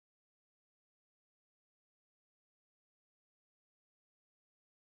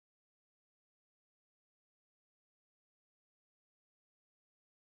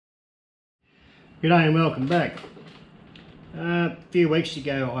G'day and welcome back. A few weeks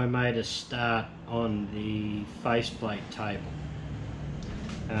ago I made a start on the faceplate table.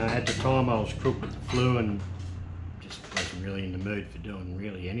 At the time I was crook with the flu and just wasn't really in the mood for doing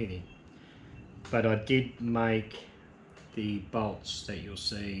really anything. But I did make the bolts that you'll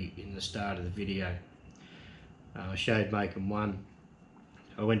see in the start of the video. I showed making one.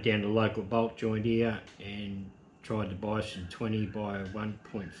 I went down to the local bolt joint here and tried to buy some 20 by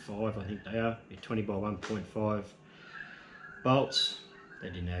 1.5, I think they are, 20 by 1.5 bolts. They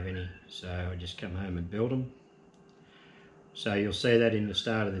didn't have any, so I just come home and built them. So you'll see that in the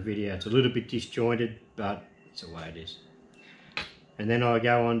start of the video. It's a little bit disjointed, but it's the way it is. And then I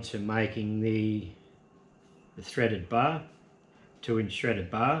go on to making the threaded bar, 2-inch threaded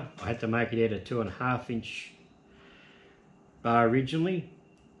bar. I had to make it out of 2.5-inch bar originally.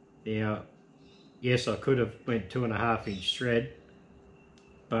 Now, yes, I could have went 2.5-inch thread,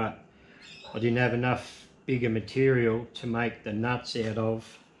 but I didn't have enough bigger material to make the nuts out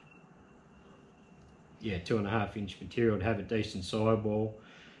of. 2.5-inch material to have a decent sidewall,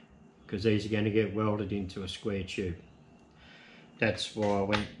 because these are going to get welded into a square tube. That's why I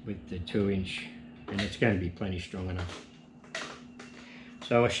went with the 2-inch, and it's going to be plenty strong enough.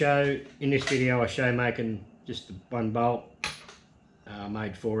 So in this video I show making just the one bolt. I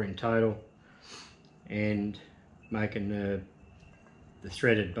made 4 in total, and making the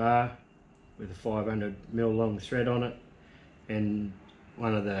threaded bar with a 500mm long thread on it, and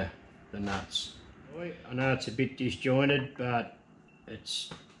one of the nuts. I know it's a bit disjointed, but I've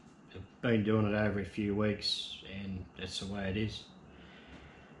been doing it over a few weeks and that's the way it is.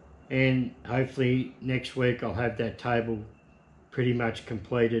 And hopefully next week I'll have that table pretty much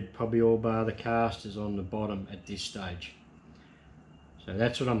completed, probably all bar the casters on the bottom at this stage. So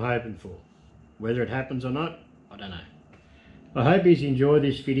that's what I'm hoping for. Whether it happens or not, I don't know. I hope you enjoyed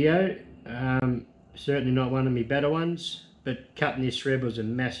this video. Certainly not one of my better ones, but cutting this thread was a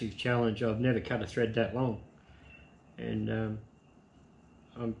massive challenge. I've never cut a thread that long. And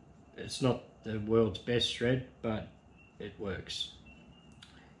it's not the world's best thread, but it works.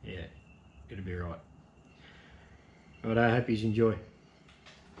 Yeah, it'll be right. But I hope you enjoy.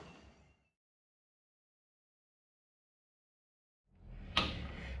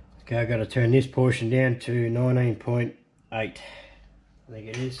 Okay, I've got to turn this portion down to 19.8, I think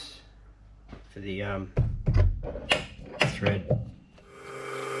it is, for the thread.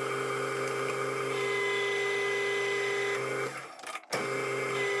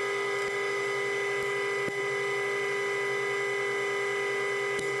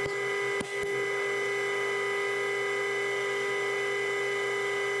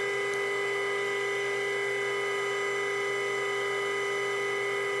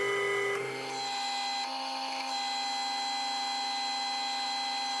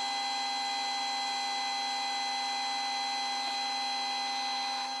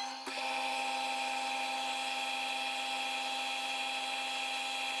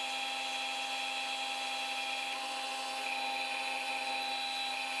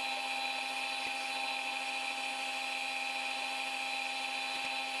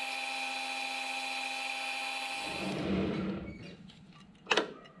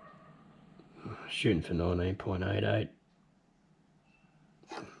 Shooting for 19.88.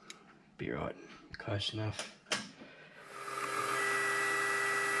 Be right, close enough.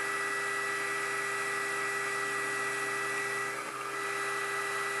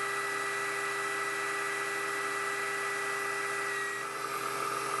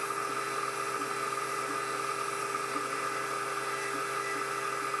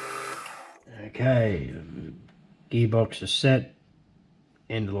 Okay, gearbox is set.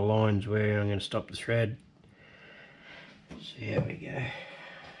 End of the lines where I'm going to stop the thread. So here we go.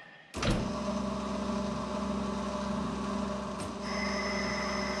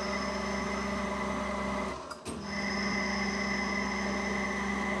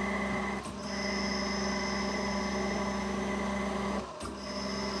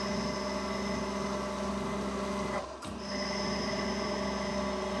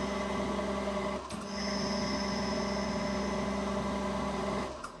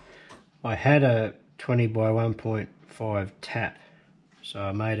 I had a 20 by 1.5 tap, so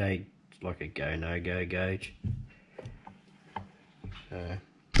I made like a go no go gauge. So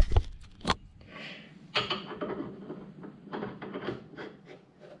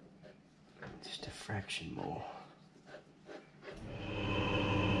just a fraction more.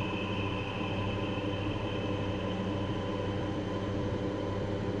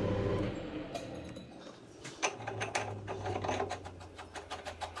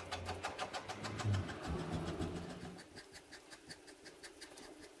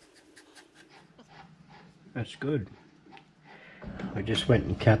 That's good. I just went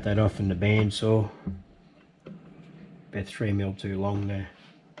and cut that off in the bandsaw. About 3mm too long there.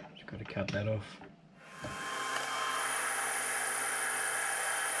 Just got to cut that off.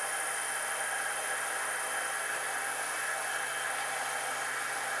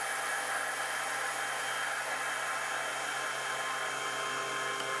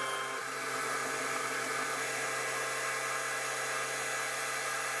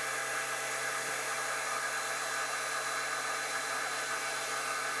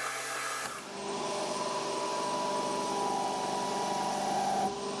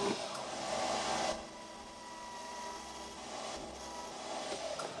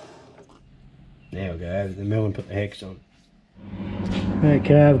 Now we'll go over to the mill and put the hex on.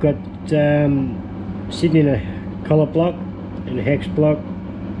 Okay, I've got sitting in a collar block and a hex block,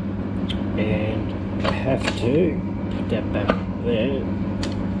 and I have to put that back there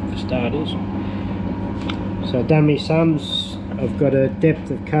for starters. So I've done my sums. I've got a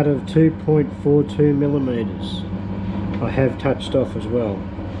depth of cut of 2.42mm. I have touched off as well,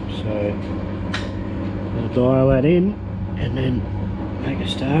 so I'll dial that in and then make a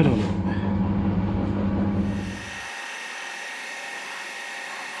start on it.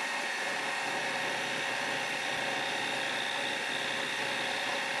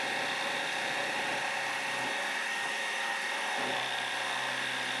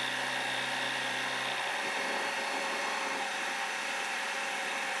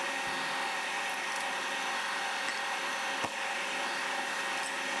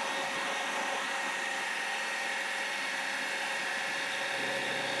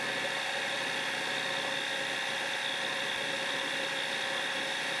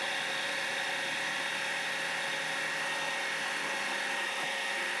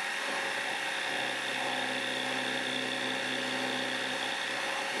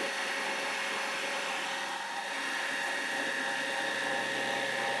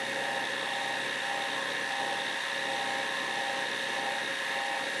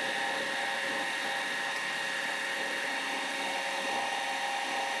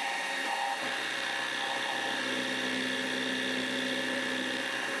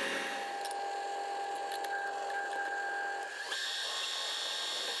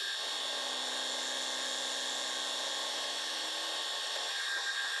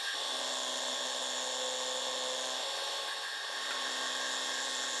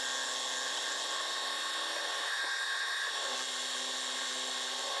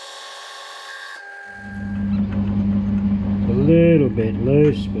 A little bit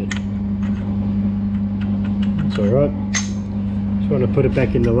loose, but it's alright. Just want to put it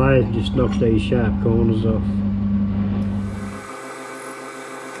back in the lathe and just knock these sharp corners off.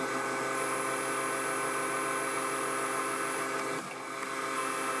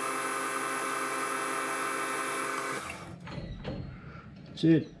 That's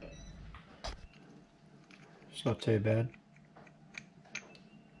it. It's not too bad.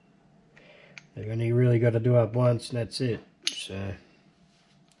 They've only really got to do up once and that's it. So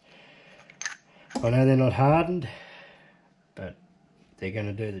I know they're not hardened, but they're going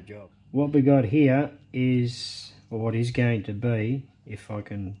to do the job. What we got here is, or what is going to be, if I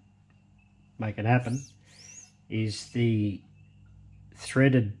can make it happen, is the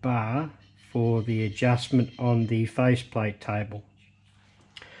threaded bar for the adjustment on the faceplate table.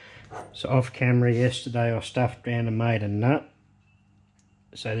 So off camera yesterday I stuffed around and made a nut.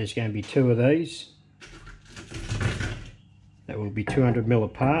 So there's going to be 2 of these. That will be 200mm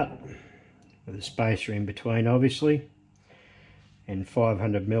apart, with a spacer in between obviously, and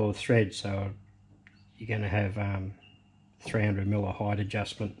 500mm of thread, so you're going to have 300mm of height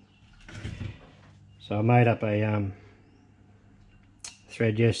adjustment. So I made up a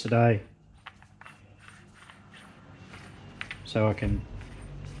thread yesterday so I can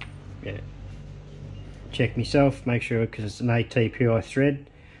check myself, make sure, because it's an ATPI thread.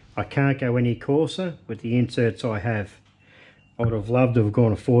 I can't go any coarser with the inserts I have. I would have loved to have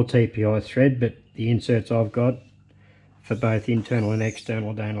gone a 4 TPI thread, but the inserts I've got for both internal and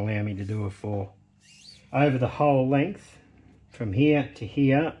external don't allow me to do a 4. Over the whole length, from here to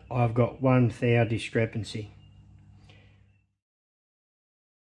here, I've got 1 thou discrepancy.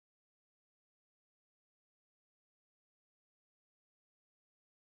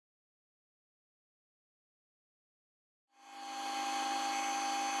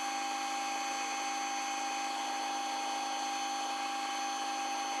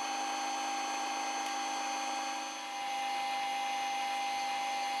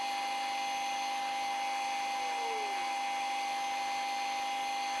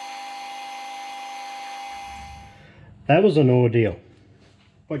 That was an ordeal.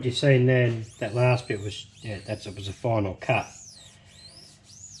 what you've seen then, that last bit was, yeah, it was a final cut.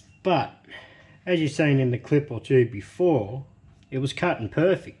 But as you've seen in the clip or two before, it was cut and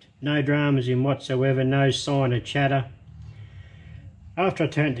perfect. No dramas in whatsoever, no sign of chatter. After I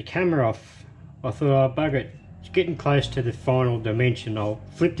turned the camera off, I thought, oh bugger it, it's getting close to the final dimension. I'll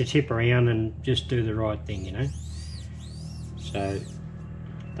flip the tip around and just do the right thing, you know. So,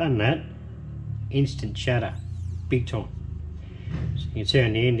 done that. Instant chatter, big time. So you can see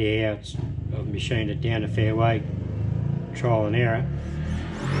on the end here how I've machined it down a fair way, trial and error.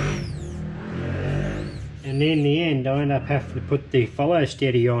 And in the end I ended up having to put the follow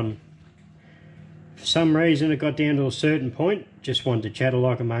steady on. For some reason it got down to a certain point, just wanted to chatter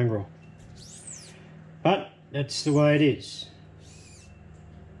like a mongrel. But that's the way it is.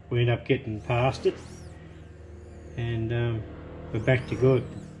 We end up getting past it and we're back to good.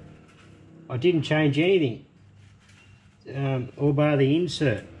 I didn't change anything, all bar the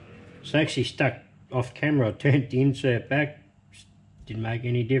insert. It's actually stuck off camera. I turned the insert back, didn't make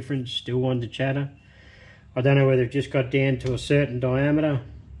any difference, still wanted to chatter. I don't know whether it just got down to a certain diameter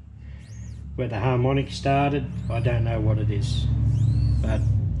where the harmonic started. I don't know what it is, but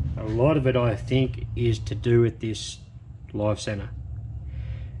a lot of it I think is to do with this live center.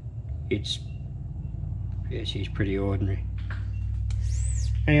 She's pretty ordinary.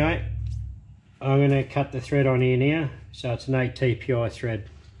 Anyway, I'm going to cut the thread on here now. So it's an 8 TPI thread.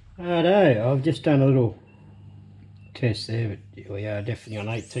 Righto, I've just done a little test there, but we are definitely on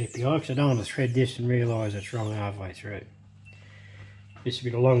 8 TPI because I don't want to thread this and realise it's wrong halfway through. This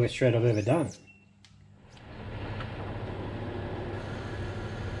will be the longest thread I've ever done.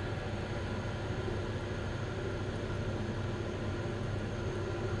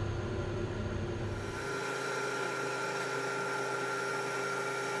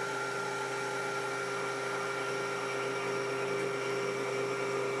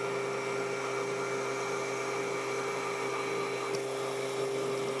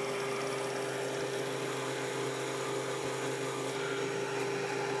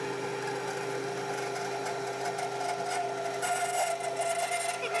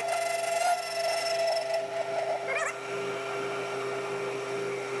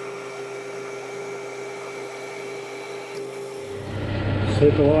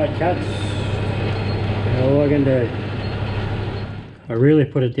 Super light cuts, and all I can do, I really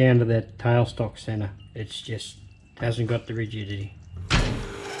put it down to that tailstock center. It's just hasn't got the rigidity.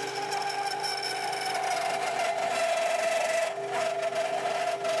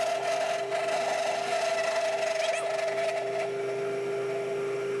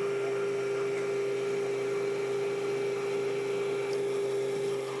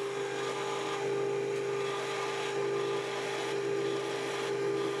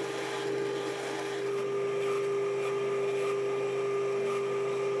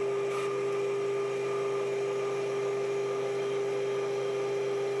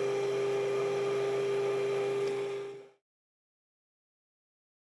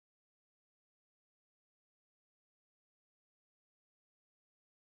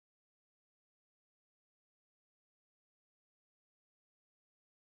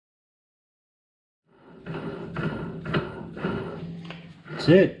 That's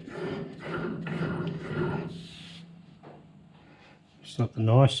it. It's not the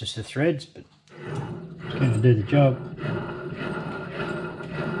nicest of threads, but it's going to do the job.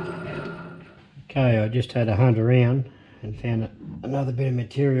 Okay, I just had a hunt around and found another bit of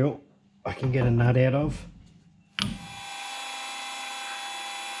material I can get a nut out of.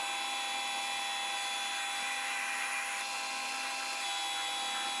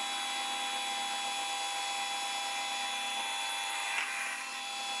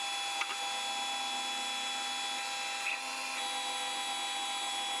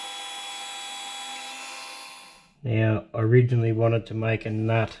 Now, I originally wanted to make a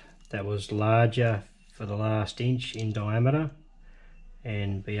nut that was larger for the last inch in diameter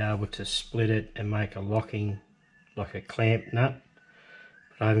and be able to split it and make a locking, like a clamp nut.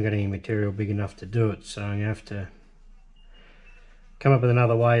 But I haven't got any material big enough to do it, so I'm going to have to come up with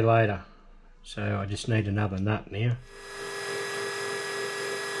another way later. So I just need another nut now.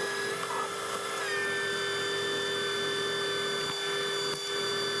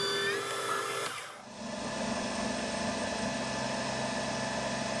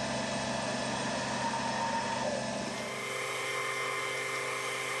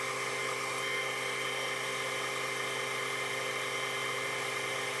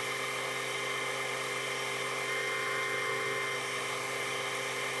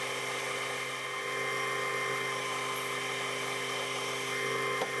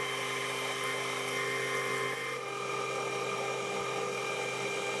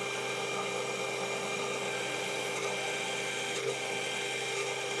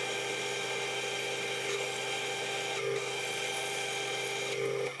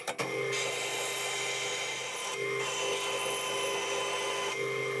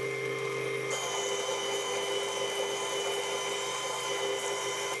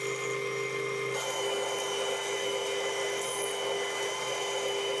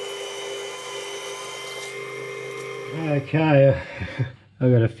 Okay,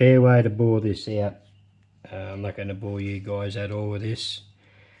 I've got a fair way to bore this out. I'm not going to bore you guys at all with this.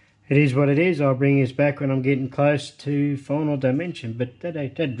 It is what it is. I'll bring this back when I'm getting close to final dimension, but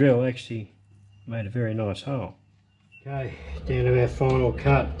that drill actually made a very nice hole. Okay, down to our final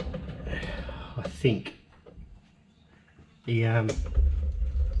cut. I think the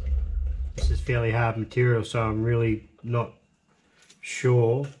this is fairly hard material, so I'm really not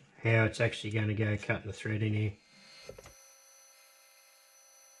sure how it's actually going to go cutting the thread in here.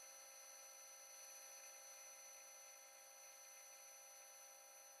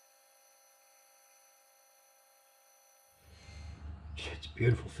 It's a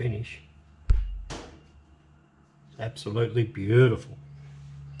beautiful finish. It's absolutely beautiful.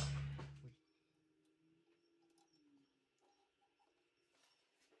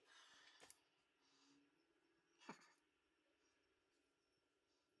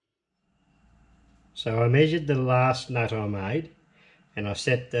 So I measured the last nut I made and I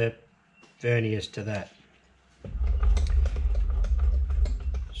set the verniers to that.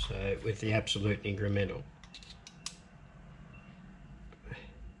 So with the absolute incremental.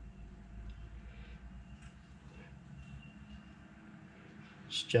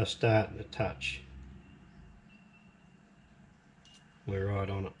 It's just starting to touch. We're right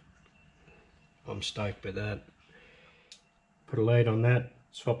on it. I'm stoked with that. Put a lead on that,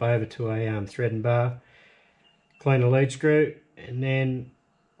 swap over to a thread and bar, clean the lead screw and then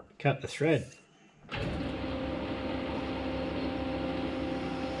cut the thread.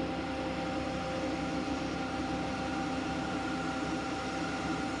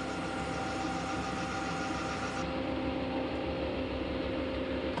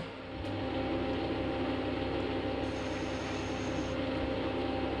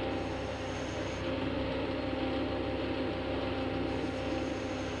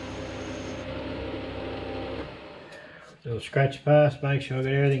 Do a scratch pass, make sure I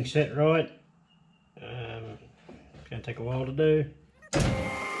got everything set right. It's going to take a while to do.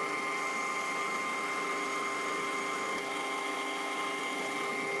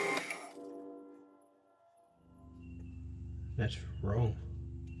 That's wrong,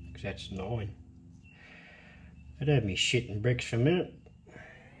 because that's 9. I'd have me shitting bricks for a minute.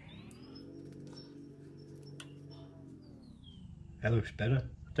 That looks better.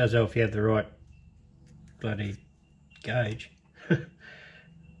 Does help if you have the right bloody gauge. Gotta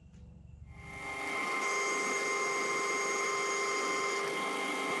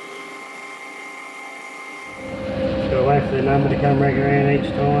wait for the number to come back around each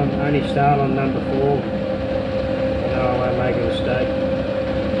time. Only start on number 4. No, I won't make a mistake.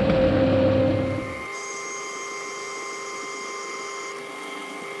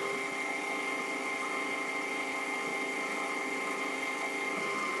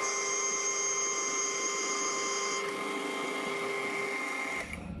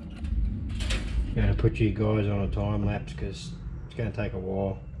 I'm going to put you guys on a time lapse because it's going to take a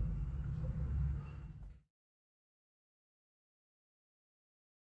while.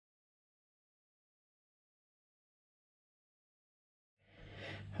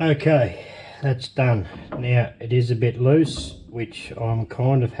 Okay, that's done. Now it is a bit loose, which I'm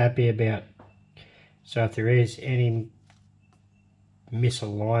kind of happy about. So if there is any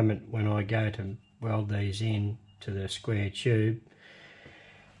misalignment when I go to weld these in to the square tube,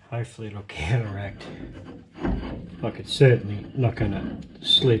 hopefully it'll counteract. Like it's certainly not going to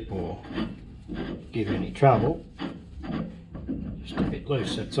slip or give any trouble. Just a bit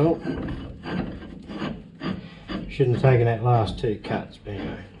loose, that's all. Shouldn't have taken that last 2 cuts, but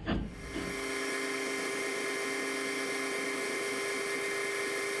anyway.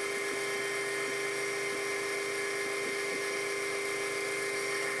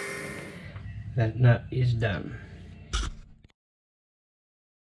 That nut is done.